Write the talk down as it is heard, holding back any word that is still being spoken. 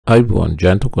අයිබෝන්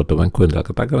ජයන්ත කොට මම කොහෙන්ද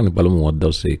කතා කරන්නේ බලමු අද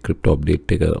දවසේ ක්‍රිප්ටෝ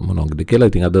අප්ඩේට් එක මොනවද කියලා.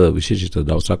 ඉතින් අද විශේෂිත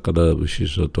දවසක්, අද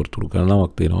විශේෂ තොරතුරු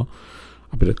ගණනාවක් තියෙනවා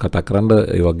අපිට කතා කරන්න.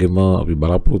 ඒ වගේම අපි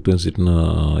බලාපොරොත්තු වෙන සිටින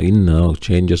ඉන්න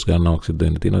චේන්ජස් ගණනාවක් සිද්ධ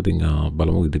වෙන්න තියෙනවා. ඉතින්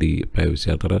බලමු ඉදිරි පැය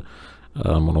 24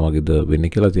 මොන වගේද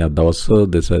වෙන්නේ කියලා. ඉතින් අද දවස්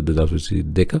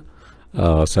 2022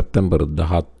 සැප්තැම්බර්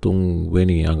 13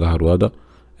 වෙනි අඟහරුවාදා.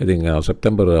 ඉතින්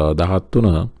සැප්තැම්බර්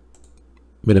 13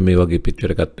 මෙන්න මේ වගේ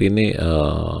පික්චර් එකක් තියෙන්නේ.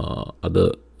 අද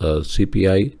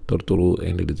CPI තොරතුරු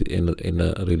එන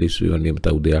රිලීස් වෙන නියමිත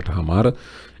උදේ 8:00.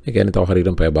 ඒ කියන්නේ තව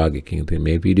හරියටම පැය භාගයකින්. ඉතින්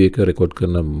මේ වීඩියෝ එක රෙකෝඩ්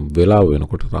කරන වෙලාව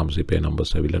වෙනකොට තාම CPI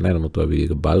numbers ඇවිල්ලා නැහැ. නමුත්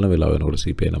වීඩියෝ එක බලන වෙලාව වෙනකොට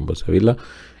CPI numbers ඇවිල්ලා.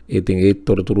 ඉතින් ඒ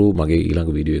තොරතුරු මගේ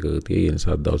ඊළඟ වීඩියෝ එකක තියෙයි. ඒ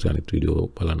නිසා දවසේ අනිත් වීඩියෝ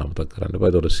බලන්න අමතක කරන්න එපා.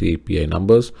 ඒතකොට CPI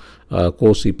numbers,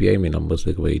 core CPI මේ numbers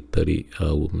එක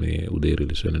 8:30 මේ උදේ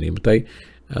රිලීස් වෙන නියමිතයි.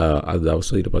 අද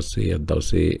දවසේ ඊට පස්සේ අද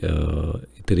දවසේ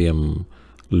Ethereum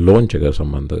launch එක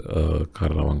සම්බන්ධ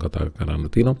කාරණාවන් කතා කරන්න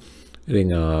තියෙනවා.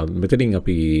 ඉතින් මෙතනින්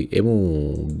අපි එමු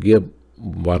ගිය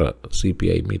වර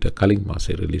CPI මීට කලින්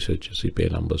මාසේ රිලීස් වෙච්ච CPI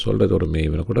numbers වලට. ඒතකොට මේ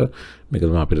වෙනකොට මේක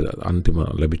තමයි අපිට අන්තිම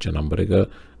ලැබිච්ච නම්බර එක.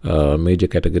 major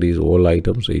categories all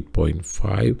items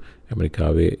 8.5.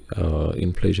 ඇමරිකාවේ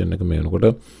inflation එක මේ වෙනකොට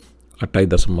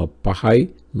 8.5යි.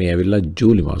 මේ ඇවිල්ලා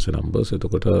ජූලි මාසේ numbers.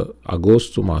 එතකොට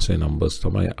අගෝස්තු මාසේ numbers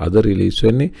තමයි අද රිලීස්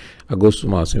වෙන්නේ. අගෝස්තු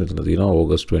මාසේ මෙතන තියෙනවා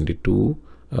August 22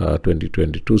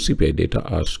 2022 CPI data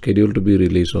are scheduled to be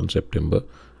released on September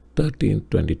 13th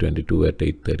 2022 at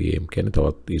 8:30 am. කියන්නේ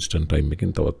තවත් Eastern time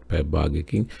එකකින් තවත් පැය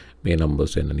භාගයකින් මේ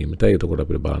numbers එන්න නියමිතයි. එතකොට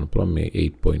අපිට බලන්න පුළුවන් මේ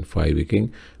 8.5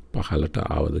 එකකින් පහළට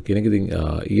ආවද කියන එක. ඉතින්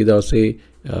ඊයේ දවසේ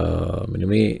මෙන්න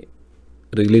මේ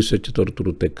රිලීස් වෙච්ච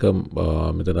තොරතුරුත් එක්ක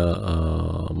මෙතන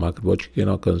market watch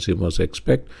කියනවා consumers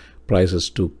expect prices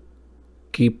to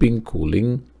keeping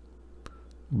cooling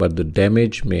but the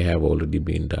damage may have already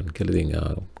been done කියලා. ඉතින්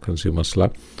consumers ලා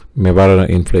මෙවර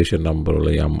inflation number වල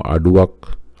යම් අඩුවක්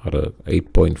අර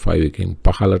 8.5 එකකින්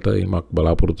පහළට යමක්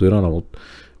බලාපොරොත්තු වෙනවා. නමුත්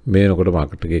මේ වෙනකොට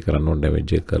මාකට් එකේ කරන්න ඕන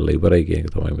damage එක කරලා ඉවරයි කියන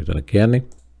එක තමයි මෙතන කියන්නේ.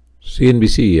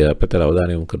 CNBC පැත්තට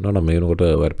අවධානය යොමු කරනවා නම් මේ වෙනකොට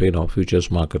වර්පේනවා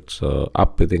futures markets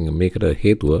up. ඉතින් මේකට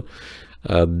හේතුව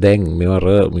දැන් මෙවර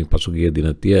මේ පසුගිය දින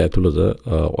 30 ඇතුළත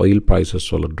oil prices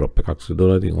වල drop එකක් සිදු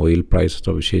වුණා. ඉතින් oil prices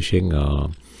විශේෂයෙන්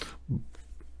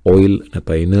oil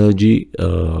නැත්නම් energy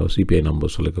CPI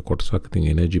numbers වල එක කොටසක්. ඉතින්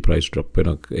energy price drop වෙන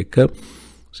එක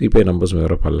CPI numbers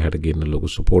මෙවර පල්ලෙහාට ගෙන්න ලොකු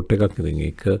support එකක්. ඉතින්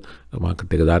ඒක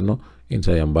market එක දානවා. ඒ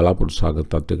නිසා යම් බලාපොරොත්තු සාගත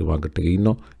තත්ත්වයක market එකේ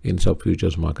ඉන්නවා. ඒ නිසා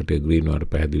futures market එක green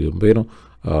වලට පැහැදිලිවම වෙනවා.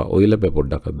 oil එක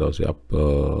පොඩ්ඩක් අද දවසේ up.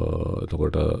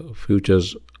 එතකොට futures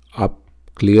up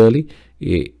clearly.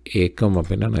 ඒකම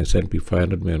අපෙන් S&P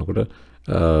 500 මේ වෙනකොට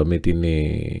මේ තින්නේ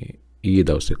ඊයේ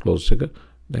දවසේ close එක.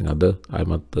 දැන් අද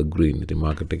ආයමත් green. ඉතින්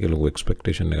market එකේ ලොකු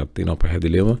expectation එකක් තියෙනවා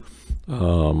පැහැදිලිවම.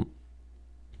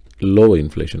 low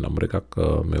inflation number එකක්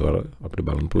මේවර අපිට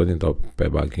බලන්න පුළුවන්. ඉතින් තව පැය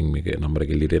භාගකින් මේක number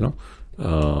එක එළියට එනවා.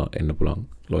 එන්න පුළුවන්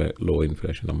low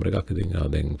inflation number එකක්. ඉතින්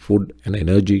දැන් food and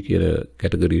energy කියන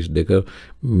categories දෙක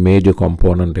major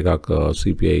component එකක්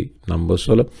CPI numbers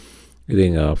වල.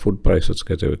 ඉතින් food prices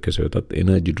කෙසේ වෙතත්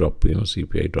energy drop වෙනවා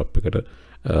CPI drop එකට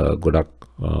ගොඩක්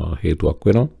හේතුවක්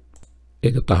වෙනවා.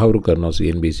 ඒක තහවුරු කරනවා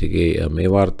CNBC එකේ මේ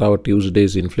වාර්තාව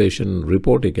Tuesday's inflation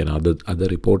report එක. අද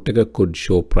report එක could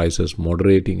show prices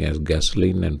moderating as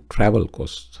gasoline and travel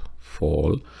costs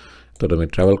fall. එතකොට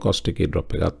මේ travel cost එකේ drop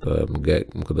එකත්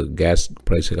මොකද gas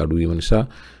price එක අඩු වීම නිසා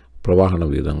ප්‍රවාහන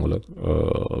වියදම් වල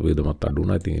වියදමත් අඩු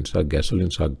වුණා. ඉතින් ඒ නිසා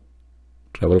gasoline සහ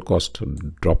travel cost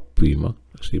drop වීම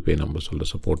CPI numbers වල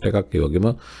support එකක්. ඒ වගේම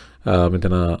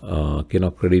මෙතන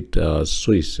කියන credit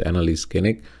Swiss analyst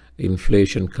කෙනෙක්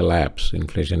inflation collapse,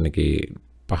 inflation එකේ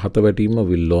පහත වැටීම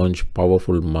will launch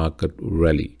powerful market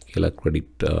rally කියලා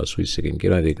credit Swiss එකෙන්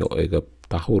කියනවා. ඒක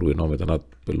තහවුරු වෙනවා. මෙතනත්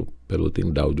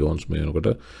පෙළුතින් Dow Jones මේ වෙනකොට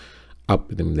up.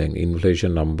 ඉතින් දැන්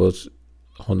inflation numbers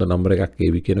හොඳ number එකක්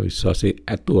ඒවි කියන විශ්වාසය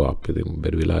ඇතුව up. ඉතින්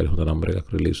බැරි වෙලාවෙ හොඳ number එකක්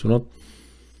release වුණොත්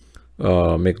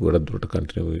මේක ගොඩක් දුරට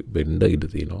continue වෙන්න ඉඩ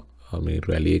තියෙනවා. මේ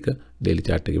rally එක daily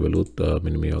chart එකේ බලුවොත්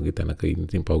මෙන්න මේ වගේ තැනක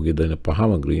ඉතින් පහුගිය දින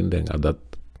පහම green, දැන් අදත්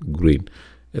green.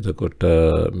 එතකොට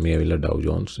මේ ඇවිල්ලා Dow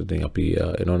Jones. ඉතින් අපි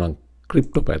එනවා නම්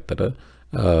ක්‍රිප්ටෝ පැත්තට.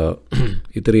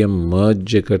 Ethereum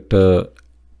merge එකට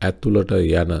ඇතුළට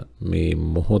යන මේ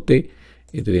මොහොතේ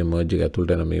Ethereum merge එක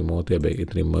ඇතුළට යන මේ මොහොතේ හැබැයි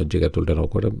Ethereum merge එක ඇතුළට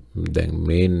යනකොට දැන්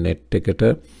main net එකට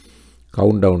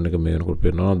countdown එක මේ වෙනකොට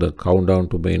පේනවා. The countdown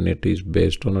to main net is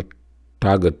based on a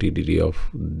target TDD of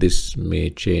this may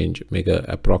change. මේක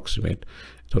approximate.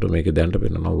 එතකොට මේක දැනට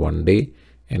පේනවා 1 day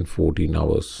and 14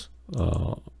 hours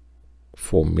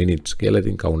 4 minutes කියලා.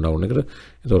 ඉතින් countdown එකට.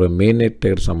 ඒතකොට main net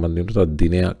එකට සම්බන්ධ වෙන තවත්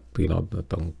දිනයක් තියෙනවා.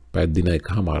 නැත්නම් පැය දින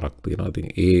එකමාරක් තියෙනවා. ඉතින්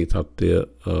ඒ තත්ත්වය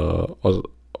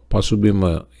පසුබිම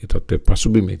ඒ තත්ත්වයේ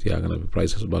පසුබිමේ තියාගෙන අපි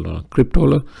prices බලනවා ක්‍රිප්ටෝ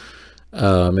වල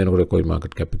මේනකොට කොයි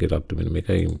market cap එකේ තත්ත්වය මෙන්න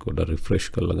මේකයි පොඩ refresh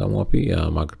කරලා ගමු අපි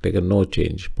market එක no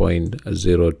change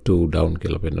 0.02 down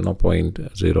කියලා පෙන්නනවා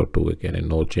 0.02 ඒ කියන්නේ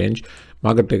no change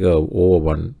market එක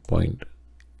over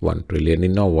 1.1 trillion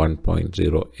ඉන්නවා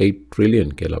 1.08 trillion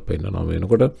කියලා පෙන්නනවා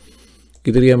මේනකොට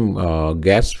Ethereum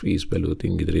gas fees බැලුවොත්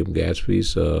Ethereum gas fees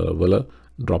වල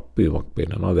drop වීමක්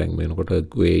පෙන්නනවා දැන් මේනකොට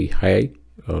way high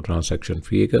transaction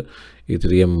fee එක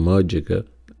Ethereum merge එක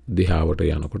දිහාවට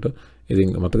යනකොට ඉතින්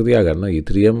මතක තියාගන්න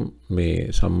Ethereum මේ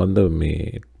සම්බන්ධ මේ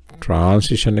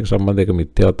transition එක සම්බන්ධ එක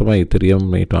මිත්‍යාව තමයි Ethereum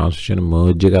මේ transition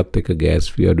merge එකත් එක්ක gas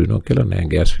fee අඩු වෙනවා කියලා නෑ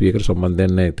gas fee එකට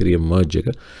සම්බන්ධයක් නෑ Ethereum merge එක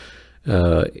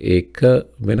ඒක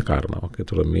වෙන කාරණාවක්.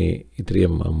 ඒතර මේ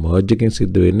Ethereum merge එකෙන්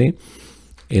සිද්ධ වෙන්නේ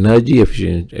energy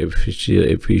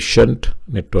efficient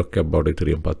network එකක් බවට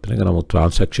Ethereum පත් වෙන එක. නමුත්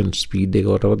transaction speed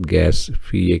එකකටවත් gas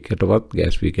fee එකකටවත්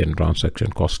gas fee කියන්නේ transaction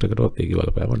cost එකකටවත් ඒක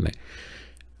බලපෑමක් නැහැ.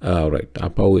 right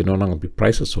අපව වෙනවා නම් අපි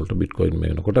prices වලට bitcoin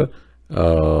මේ වෙනකොට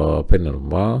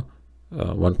පෙන්නනවා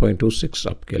 1.26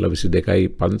 up කියලා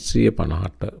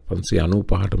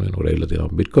 22,550ට මේ වෙනකොට එල්ල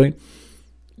තියෙනවා bitcoin.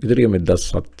 Ethereum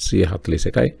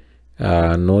 1741යි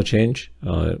no change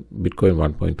bitcoin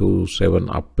 1.27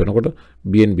 up වෙනකොට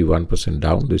BNB 1%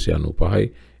 down 295යි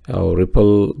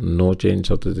Ripple no change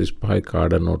 735යි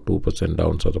Cardano 2%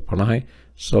 down 750යි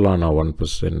Solana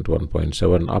 1%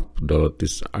 1.7 up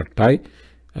 $38යි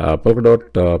Polkadot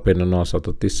පෙන්නනවා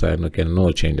 736 කියන්නේ no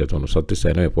change එතන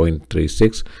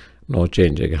 739.36 no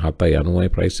change එක 790යි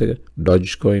price එක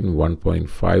Dogecoin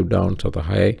 1.5 down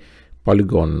 706යි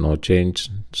Polygon no change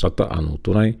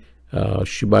 793යි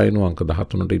Shiba Inu අංක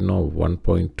 13ට ඉන්නවා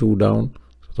 1.2 down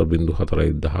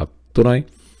 7.413යි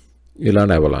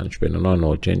ඊළඟ Avalanche පෙන්නනවා no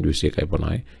change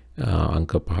 21.50යි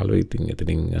අංක 15 ඉතින්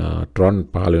එතනින් Tron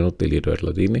 15 වෙනුත් එළියට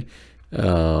වැටලා තියෙන්නේ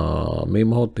මේ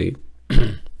මොහොතේ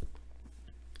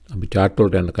අපි chart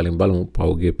වලට යන්න කලින් බලමු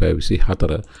පහුගිය පැය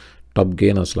 24 top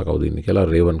gainers ලා කවුද ඉන්නේ කියලා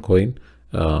Raven coin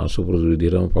සුපුරුදු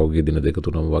විදිහටම පහුගිය දින දෙක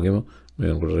තුනම වගේම මේ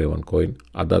වෙනකොට Raven coin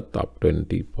අදත් up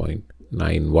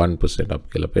 20.91% up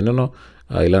කියලා පෙන්නනවා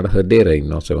ඊළඟ Hedera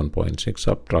ඉන්නවා 7.6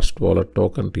 up Trust Wallet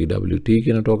token TWT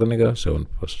කියන token එක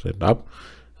 7% up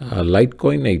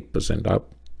Litecoin 8% up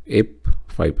Ape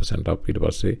 5% up ඊට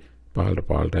පස්සේ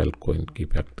පහළට altcoin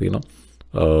කීපයක් තියෙනවා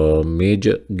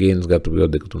major gains ගත පියවර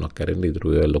දෙක තුනක් කරන්නේ ඉදිරි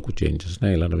වෙලා ලොකු changes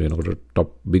නැහැ ඊළඟ වෙනකොට top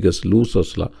biggest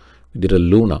losers ලා විදිහට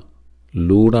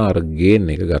Luna අර gain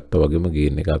එක ගත්තා වගේම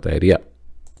gain එක අතහැරියා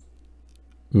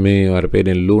මේ වර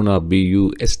පේන්නේ Luna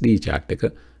BUSD chart එක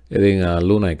ඉතින්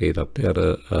Luna එකේ තත්ත්වය අර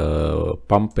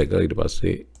pump එක ඊට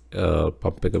පස්සේ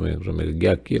pump එක මේක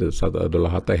ගියා කියලා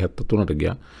 $7.73ට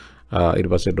ගියා ඊට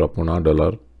පස්සේ drop වුණා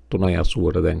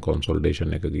 $3.80ට දැන් consolidation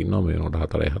එකක ඉන්නවා මේ වෙනකොට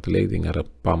 4.40 ඉතින් අර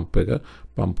pump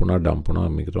වුණා dump වුණා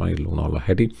මේක තමයි Luna වල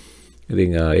හැටි ඉතින්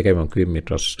ඒකයි මම කිව්වේ මේ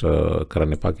trust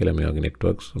කරන්න එපා කියලා මේ වගේ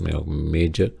networks මේ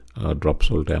major drops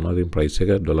වලට යනවා ඉතින් price එක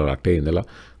 $8 ඉඳලා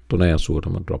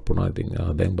 3.80ටම drop වුණා ඉතින්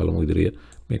දැන් බලමු ඉදිරිය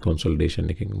මේ consolidation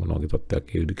එකකින් මොන වගේ තත්ත්වයක්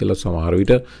එයිද කියලා සමහර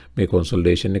විට මේ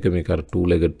consolidation එක මේක අර two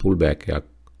legged pull back එකක්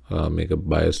මේක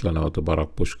bias ලා නැවත බරක්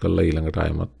push කරලා ඊළඟට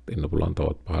ආයෙමත් එන්න පුළුවන්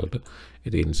තවත් පහළට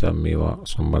ඒ නිසා මේවා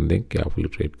සම්බන්ධයෙන් carefully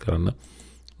trade කරන්න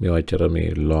මේවා ඇත්තට මේ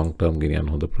long term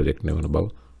ගෙනියන්න හොඳ project නෙවෙන බව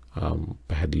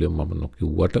පැහැදිලිවම මම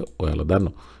නොකියුවට ඔයාලා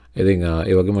දන්නවා ඉතින්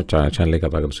ඒ වගේම channel එක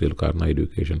කතා කරන සියලු කාරණා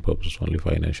education purposes only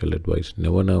financial advice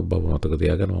නෙවන බව මතක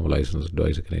තියාගන්න මම licensed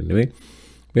advisor කෙනෙක් නෙවෙයි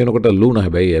මේ වෙනකොට Luna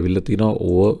හැබැයි ඇවිල්ලා තිනවා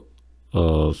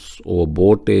over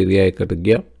bought area එකට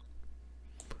ගියා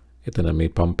එතන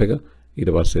මේ pump එක ඊට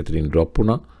පස්සේ එතනින් drop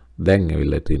වුණා දැන්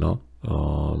ඇවිල්ලා තිනවා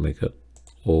මේක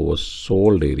over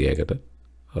sold area එකට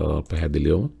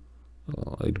පැහැදිලිවම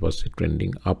ඊට පස්සේ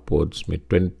trending upwards මේ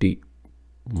 20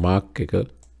 mark එක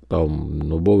තව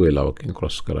නොබෝ වෙලාවකින්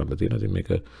cross කරන්න තියෙනවා. ඉතින් මේක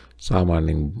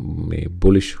සාමාන්‍යයෙන් මේ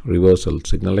bullish reversal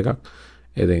signal එකක්.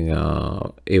 ඉතින්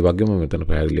ඒ වගේම මෙතන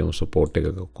පැහැදිලිවම support එකක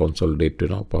consolidate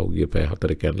වෙනවා. පහුගිය පැය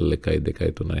 4 candle 1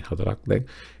 2 3 4ක් දැන්.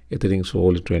 එතනින්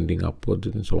slowly trending upwards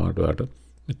ඉතින් සමහරට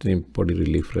මෙතනින් පොඩි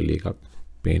relief rally එකක්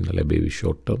පේන්න ලැබෙවි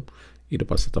short term. ඊට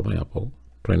පස්සේ තමයි අපව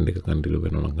trend එක continue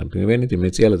වෙනවා නම් continue වෙන්නේ. ඉතින්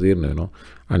මේ සියල්ල තීරණය වෙනවා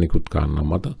අනිකුත් කාරණා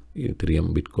මත Ethereum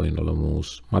Bitcoin වල moves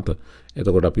මත.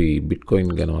 එතකොට අපි Bitcoin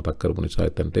ගැන මතක් කරපු නිසා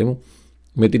එතනට එමු.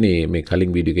 මෙතන මේ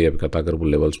කලින් වීඩියෝ එකේ අපි කතා කරපු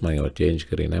levels මම ඒවා change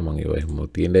කරේ නැහැ. මම ඒවා එහෙම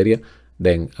තියෙන ඇරියා.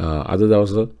 දැන් අද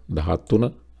දවස් 13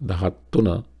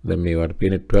 දැන් මේවට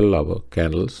පේන්නේ 12 hour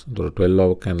candles. ඒතකොට 12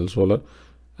 hour candles වල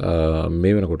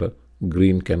මේ වෙනකොට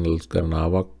green candles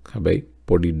ගණනාවක් හැබැයි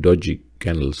පොඩි dodgy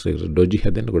candles ඒක dodgy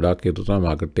හැදෙන්න ගොඩාක් හේතු තමයි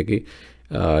market එකේ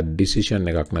decision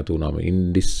එකක් නැතු වුණාම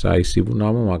indecisive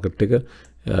වුණාම market එක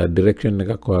direction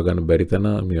එකක් හොයාගන්න බැරි තැන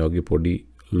මේ වගේ පොඩි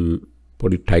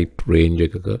පොඩි ටයිට් රේන්ජ්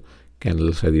එකක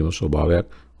කැන්ඩල්ස් හැදීම ස්වභාවයක්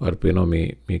වර පේනවා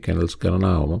මේ කැන්ඩල්ස්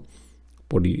කරනවම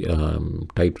පොඩි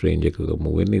ටයිට් රේන්ජ් එකක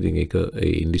මූව් වෙන්නේ. ඉතින් ඒක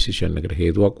ඉන්ඩිසිෂන් එකට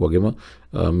හේතුවක් වගේම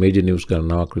මේජර් නිවුස්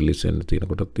ගණනාවක් රිලීස් වෙන්න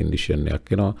තියෙනකොටත් ඉන්ඩිසිෂන්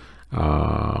එකක් එනවා.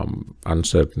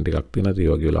 අන්සර්ටන්ටි එකක් තියෙනවා. ඒ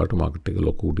වගේ වෙලාවට මාකට් එක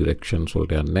ලොකු ඩිරෙක්ෂන්ස්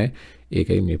වලට යන්නේ නැහැ.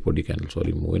 ඒකයි මේ පොඩි කැන්ඩල්ස්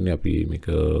වලින් මූව් වෙන්නේ. අපි මේක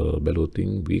බැලුවොත්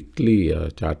වීක්ලි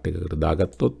chart එකකට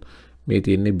දාගත්තොත් මේ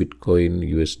තියෙන්නේ Bitcoin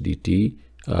USDT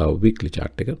weekly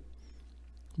chart එක.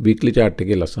 weekly chart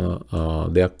එකේ ලස්සන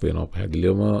දෙයක් වෙනවා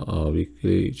පැහැදිලිවම.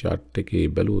 weekly chart එකේ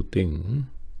බැලුවොත්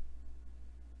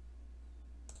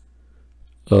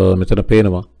මෙතන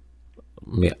පේනවා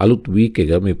මේ අලුත් week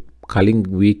එක මේ කලින්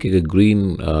week එක green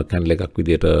candle එකක්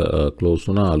විදියට close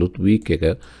වුණා. අලුත් week එක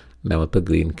නැවත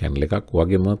green candle එකක්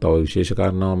වගේම තව විශේෂ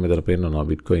කාරණාවක් මෙතන පේනවා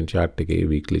Bitcoin chart එකේ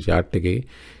weekly chart එකේ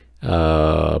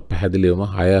පැහැදිලිවම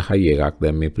high එකක්.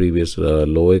 දැන් මේ previous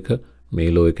low එක මේ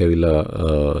low එක ඇවිල්ලා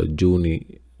ජූනි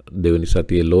දෙවනි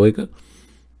සතියේ low එක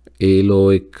ඒ low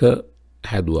එක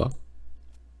හැදුවා.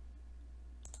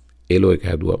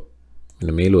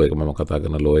 මෙන්න මේ low එක මම කතා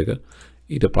කරන low එක.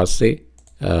 ඊට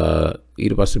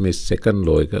පස්සේ මේ second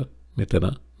low එක මෙතන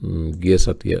ගිය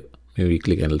සතිය මේ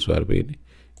weekly candles වල පේන්නේ.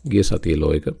 ගිය සතියේ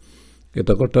low එක.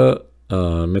 එතකොට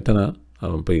මෙතන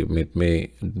මේ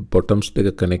bottoms දෙක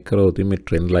connect කරවුවොත් මේ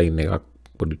trend line එකක්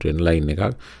පොඩි trend line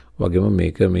එකක් වගේම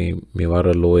මේක මේ වර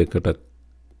low එකට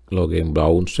low එකෙන්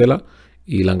bounce වෙලා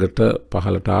ඊළඟට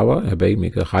පහළට ආවා. හැබැයි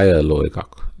මේක higher low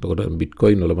එකක්. එතකොට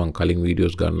Bitcoin වල මම කලින්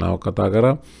වීඩියෝස් ගන්නාවක් කතා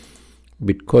කරා.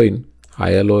 Bitcoin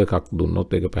higher low එකක්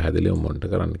දුන්නොත් ඒක පැහැදිලිවම මොනිටර්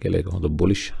කරන්න කියලා. ඒක හොඳ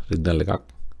bullish signal එකක්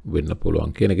වෙන්න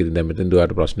පුළුවන් කියන එක. ඉතින් දැන් මෙතෙන්දී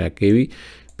ඔයාලට ප්‍රශ්නයක් එවි.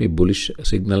 මේ bullish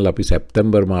signal අපි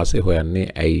සැප්තැම්බර් මාසේ හොයන්නේ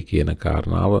ඇයි කියන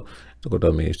කාරණාව. එතකොට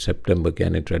මේ සැප්තැම්බර්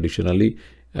කියන්නේ traditionally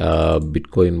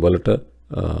Bitcoin වලට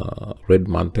red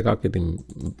month එකක්. ඉතින්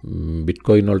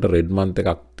Bitcoin වලට red month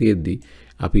එකක් තියෙද්දි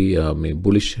අපි මේ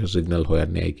bullish signal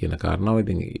හොයන්නේ ඇයි කියන කාරණාව.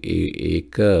 ඉතින්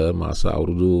ඒක මාස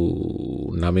අවුරුදු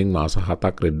 9 මාස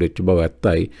 7ක් red වෙච්ච බව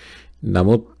ඇත්තයි.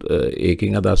 නමුත්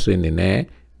ඒකෙන් අදහස් වෙන්නේ නැහැ.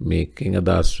 මේකෙන්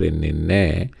අදහස් වෙන්නේ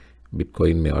නැහැ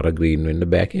Bitcoin මේවර green වෙන්න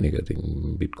බෑ කියන එක. ඉතින්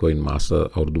Bitcoin මාස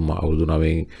අවුරුදු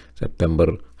 9 සැප්තැම්බර්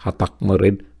 7ක්ම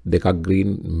red දෙකක් green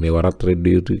මේවරත් red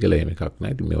යුතුයි කියලා එහෙම එකක්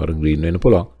නැහැ. ඉතින් මේවර green වෙන්න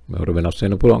පුළුවන්. මේවර වෙනස්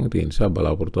වෙන්න පුළුවන්. ඒ නිසා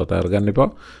බලාපොරොත්තු අතහැර ගන්න එපා.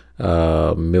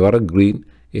 මේවර green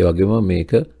ඒ වගේම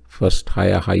මේක first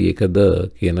high එකද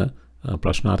කියන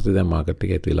ප්‍රශ්නාර්ථය දැන් මාකට්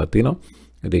එකේ ඇති වෙලා තියෙනවා.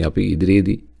 ඉතින් අපි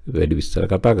ඉදිරියේදී වැඩි විස්තර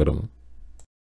කතා කරමු.